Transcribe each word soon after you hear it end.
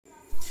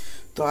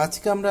তো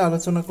আজকে আমরা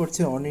আলোচনা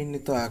করছি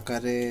অনির্ণিত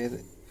আকারের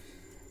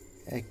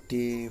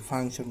একটি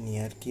ফাংশন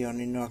নিয়ে আর কি।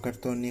 অনির্ণিত আকার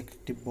তো অনেক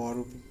একটি বড়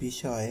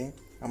বিষয়।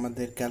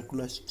 আমাদের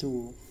ক্যালকুলাস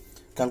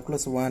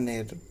 1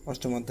 এর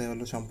অষ্টম অধ্যায়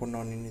হলো সম্পূর্ণ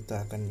অনির্ণিত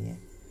আকার নিয়ে।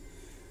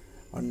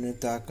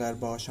 অনির্ণিত আকার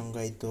বা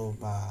অসংজ্ঞায়িত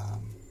বা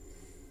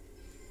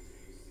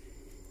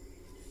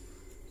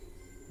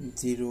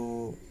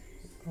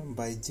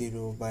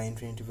 0/0 বা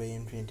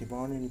ইনফিনিটি বা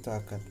অনির্ণিত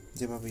আকার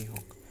যেভাবেই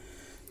হোক,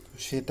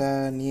 সেটা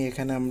নিয়ে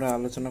এখানে আমরা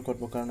আলোচনা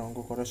করব। কারণ অঙ্ক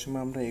করার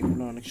সময় আমরা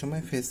এগুলো অনেক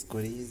সময় ফেস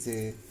করি। যে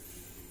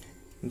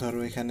ধরো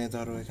এখানে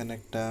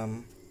একটা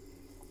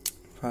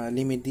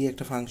লিমিট দিয়ে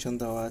একটা ফাংশন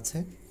দেওয়া আছে।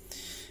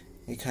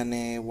 এখানে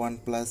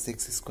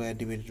 1+x²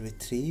 ডিভাইডেড বাই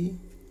 3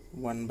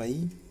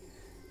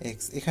 1/x।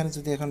 এখানে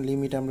যদি এখন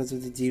লিমিট আমরা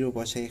যদি 0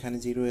 বসাই, এখানে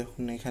 0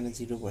 এখানে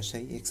 0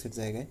 বসাই এক্সের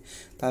জায়গায়,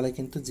 তাহলে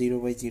কিন্তু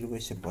 0/0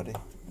 এসে পড়ে।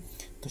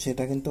 তো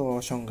সেটা কিন্তু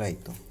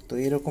অসংজ্ঞায়িত। তো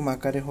এরকম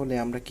আকারে হলে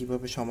আমরা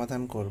কিভাবে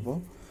সমাধান করব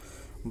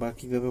বা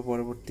কিভাবে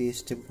পরবর্তী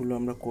স্টেপগুলো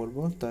আমরা করব,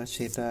 তা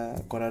সেটা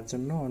করার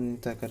জন্য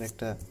অনির্ণিত আকারে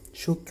একটা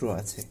সূত্র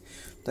আছে।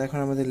 তো এখন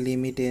আমাদের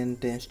লিমিট n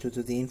টেন্ডস টু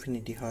যদি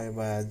ইনফিনিটি হয়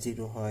বা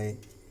 0 হয়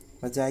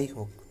বা যাই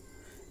হোক,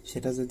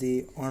 সেটা যদি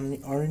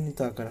অনির্ণিত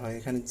আকার হয়,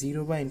 এখানে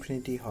 0 বা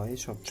ইনফিনিটি হয়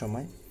সব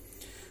সময়।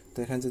 তো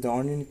এখানে যদি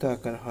অনির্ণিত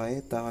আকার হয়,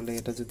 তাহলে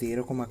এটা যদি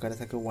এরকম আকারে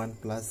থাকে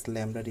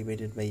 1+λ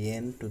divided by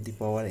n to the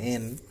power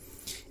n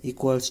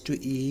equals to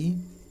e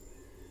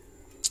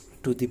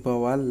to the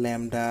power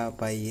lambda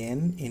by n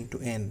into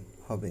n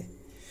হবে।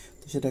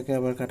 তো সেটাকে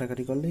আবার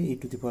কাটাকাটি করলে ই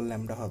টু দি পাওয়ার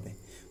ল্যামডা হবে।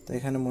 তো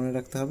এখানে মনে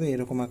রাখতে হবে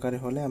এরকম আকারে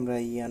হলে আমরা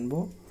ই আনবো,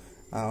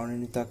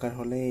 অনির্ণিত আকার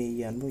হলে ই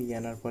আনবো। ই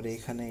আনার পরে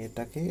এখানে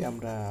এটাকে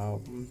আমরা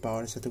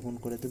পাওয়ারের সাথে গুণ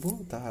করে দেবো,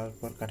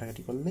 তারপর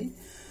কাটাকাটি করলেই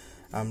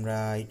আমরা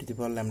ই টু দি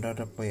পাওয়ার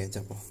ল্যামডাটা পেয়ে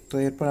যাব। তো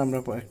এরপর আমরা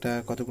একটা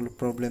কতগুলো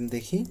প্রবলেম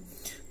দেখি।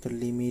 তো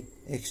limit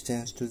x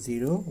tends to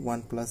 0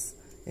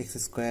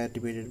 1+x²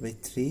 divided by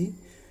 3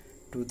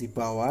 to the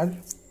power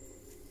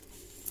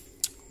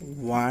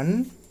 1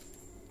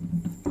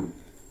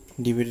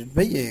 divided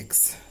by x.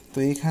 তো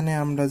এখানে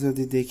আমরা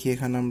যদি দেখি,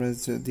 এখানে আমরা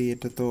যদি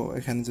এটা, তো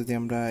এখানে যদি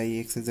আমরা এই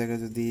এক্সের জায়গায়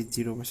যদি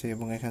 0 বসাই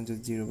এবং এখানে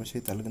যদি 0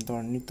 বসাই, তাহলে কিন্তু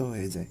অনির্ণিত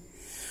হয়ে যায়।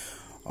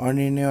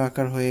 অনির্ণেয়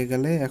আকার হয়ে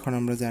গেলে এখন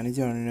আমরা জানি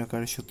যে অনির্ণেয়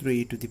আকারের সূত্র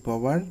ই to the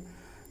power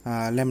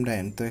lambda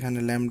N. তো এখানে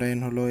ল্যামডা এন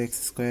হলো x²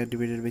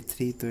 ডিভাইডেড বাই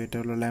 3, তো এটা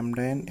হলো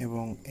ল্যামডা এন,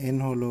 এবং এন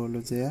হলো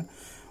যে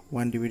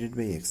 1 ডিভাইডেড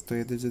বাই এক্স। তো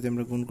এদের যদি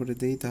আমরা গুণ করে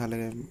দিই, তাহলে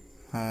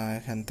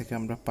এখান থেকে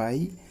আমরা পাই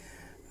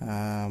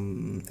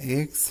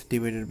x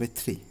ডিভাইডেড বাই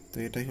 3। তো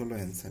এটাই হলো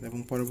অ্যান্সার। এবং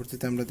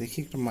পরবর্তীতে আমরা দেখি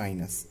একটা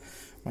মাইনাস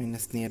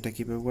নিয়ে এটা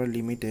কীভাবে করে,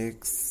 limit x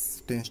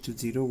tends to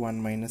 0 1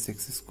 - x²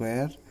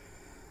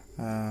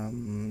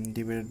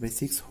 divided by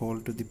 6 whole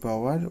to the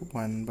power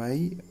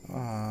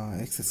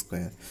 1/x²।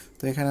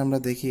 তো এখানে আমরা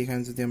দেখি,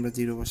 এখানে যদি আমরা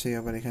 0 বসাই,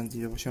 আবার এখানে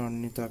 0 বসে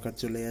অনির্ণিত আকার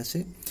চলে আসে।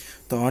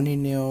 তো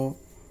অনির্ণেয়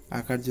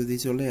আকার যদি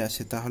চলে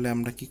আসে, তাহলে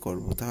আমরা কি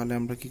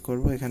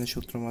করব, এখানে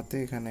সূত্র মতে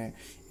এখানে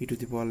ই to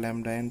the power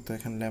lambda N. তো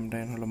এখানে ল্যামডা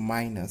এন হলো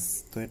মাইনাস,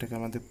 তো এটাকে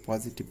আমাদের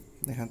পজিটিভ,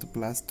 এখানে তো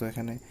প্লাস, তো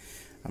এখানে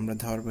আমরা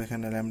ধরবো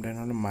এখানে ল্যামডা এন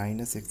হলো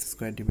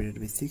 -x² ডিভাইডেড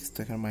বাই 6। তো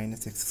এখানে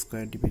 -x²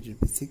 divided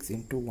by 6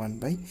 into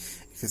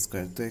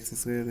 1/x²। তো x²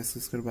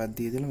 বাদ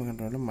দিয়ে দিলাম,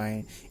 এখানে হলো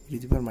ই টু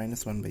দি পাওয়ার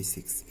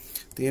 -1/6।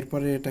 তো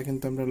এরপরে এটা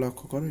কিন্তু আমরা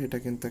লক্ষ্য করো, এটা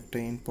কিন্তু একটা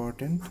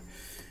ইম্পর্টেন্ট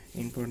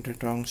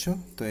অংশ।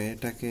 তো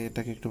এটাকে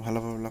একটু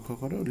ভালোভাবে লক্ষ্য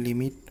করো।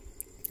 লিমিট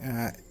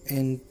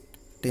n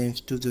টেন্ডস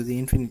টু যদি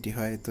ইনফিনিটি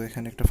হয়, তো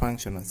এখানে একটা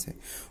ফাংশন আছে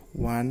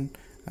 1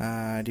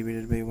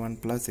 divided by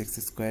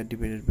 1+x²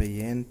 divided by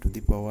n to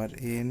the power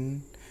n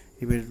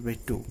divided by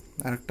 2।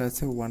 আরেকটা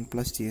আছে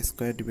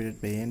 1+t² divided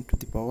by n to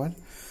the power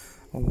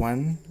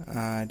 1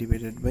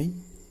 divided by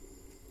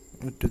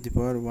to the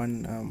power 1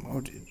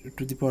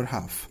 to the power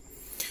half.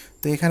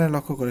 তো এখানে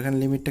লক্ষ্য করো, এখানে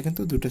লিমিটটা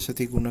কিন্তু দুটোর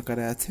সাথেই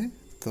গুণাকারে আছে।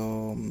 তো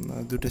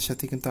দুটোর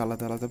সাথে কিন্তু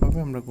আলাদা আলাদাভাবে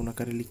আমরা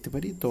গুণাকারে লিখতে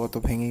পারি, তো অত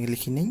ভেঙে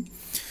লিখি নেই।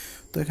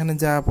 তো এখানে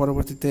যা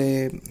পরবর্তীতে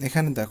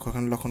এখানে দেখো,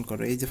 এখানে লক্ষণ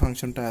করো, এই যে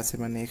ফাংশনটা আছে,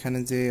 মানে এখানে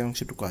যে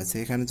অংশটুকু আছে,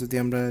 এখানে যদি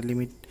আমরা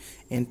limit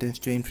n tends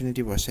to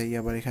infinity বসাই,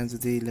 আবার এখানে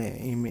যদি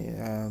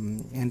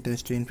n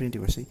টেন্ডস টু ইনফিনিটি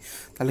বসাই,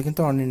 তাহলে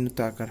কিন্তু অনির্ণিত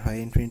আকার হয়,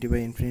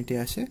 ইনফিনিটি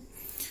আসে।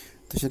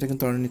 তো সেটা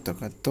কিন্তু অনির্ণিত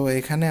আকার। তো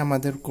এখানে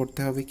আমাদের করতে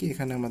হবে কি,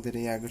 এখানে আমাদের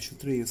এই আগের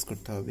সূত্র ইউজ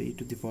করতে হবে, ই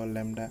to the power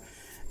lambda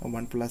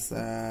 1 plus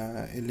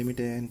limit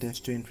n tends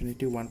to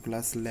infinity 1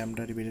 +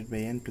 lambda divided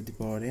by n to the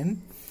power n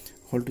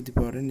whole to the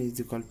power n is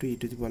equal to E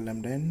to the power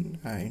lambda n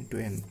into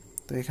n।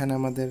 তো এখানে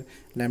আমাদের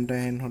lambda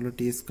n হলো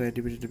t²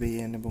 divided by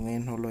n এবং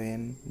n হলো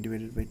n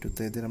divided by 2। তো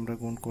এদের আমরা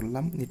গুণ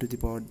করলাম ই টু দি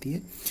পাওয়ার দিয়ে,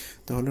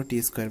 তো হলো t²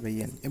 বাই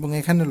n। এবং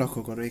এখানে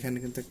লক্ষ্য করো, এখানে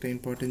কিন্তু একটা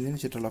ইম্পর্টেন্ট জিনিস,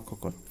 সেটা লক্ষ্য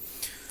করো,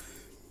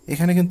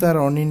 এখানে কিন্তু আর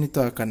অনির্ণিত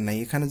আকার নাই।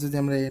 এখানে যদি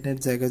আমরা n এর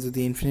জায়গায় যদি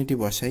ইনফিনিটি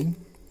বসাই,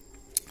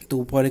 তো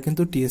উপরে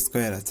কিন্তু t²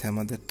 আছে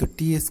আমাদের। তো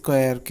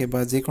t²কে বা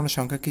যে কোনো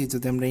সংখ্যাকে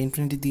যদি আমরা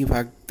ইনফিনিটি দিয়ে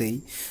ভাগ দেই,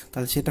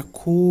 তাহলে সেটা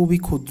খুবই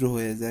ক্ষুদ্র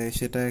হয়ে যায়,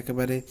 সেটা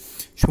একেবারে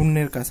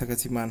শূন্যের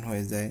কাছাকাছি মান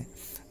হয়ে যায়,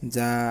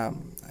 যা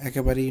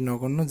একেবারেই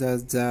নগণ্য,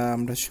 যা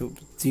আমরা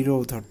 0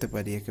 ধরতে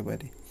পারি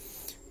একেবারে।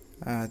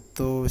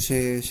 তো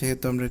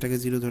সেহেতু আমরা এটাকে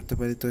 0 ধরতে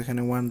পারি, তো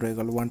এখানে 1 রয়ে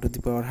গেল, 1 টু দি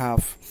পাওয়ার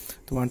হাফ,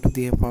 তো 1 টু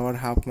দি পাওয়ার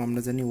হাফ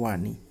আমরা জানি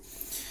 1ই।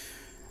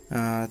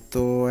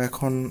 তো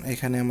এখন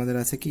এখানে আমাদের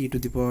আছে কি ই to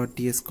the power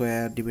T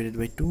square divided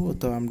by 2,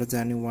 তো আমরা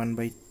জানি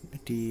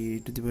 1/টি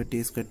to the power T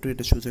square 2,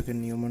 এটা সূচকের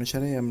নিয়ম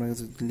অনুসারে আমরা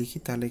যদি লিখি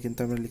তাহলে কিন্তু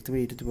আমরা লিখতে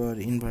পারি ই টু দি পাওয়ার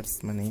ইনভার্স,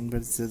 মানে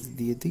ইনভার্স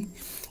দিয়ে দিই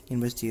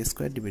inverse T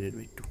square divided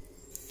by 2।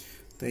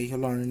 তো এই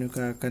হলো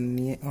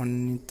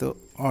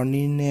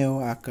অনির্ণেয়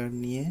আকার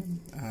নিয়ে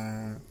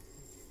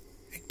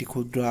একটি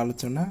ক্ষুদ্র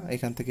আলোচনা।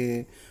 এখান থেকে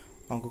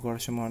অঙ্ক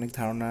করার সময় অনেক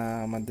ধারণা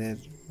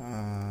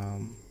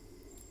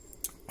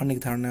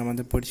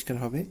আমাদের পরিষ্কার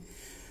হবে।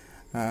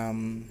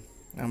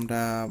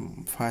 আমরা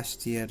ফার্স্ট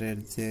ইয়ারের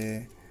যে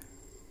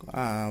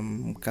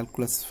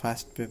ক্যালকুলাস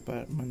ফার্স্ট পেপার,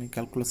 মানে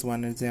ক্যালকুলাস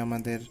 1-এর যে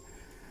আমাদের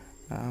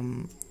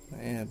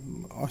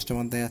অষ্টম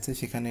অধ্যায় আছে,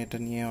 সেখানে এটা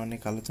নিয়ে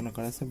অনেক আলোচনা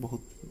করা আছে,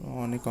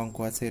 অনেক অঙ্ক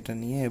আছে এটা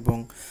নিয়ে। এবং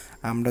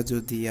আমরা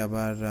যদি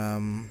আবার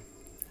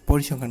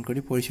পরিসংখ্যান করি,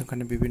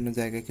 পরিসংখ্যানে বিভিন্ন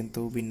জায়গায় কিন্তু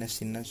বিন্যাস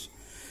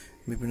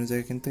বিভিন্ন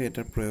জায়গায় কিন্তু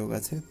এটার প্রয়োগ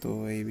আছে, তো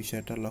এই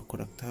বিষয়টা লক্ষ্য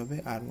রাখতে হবে।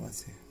 আরও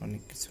আছে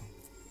অনেক কিছু।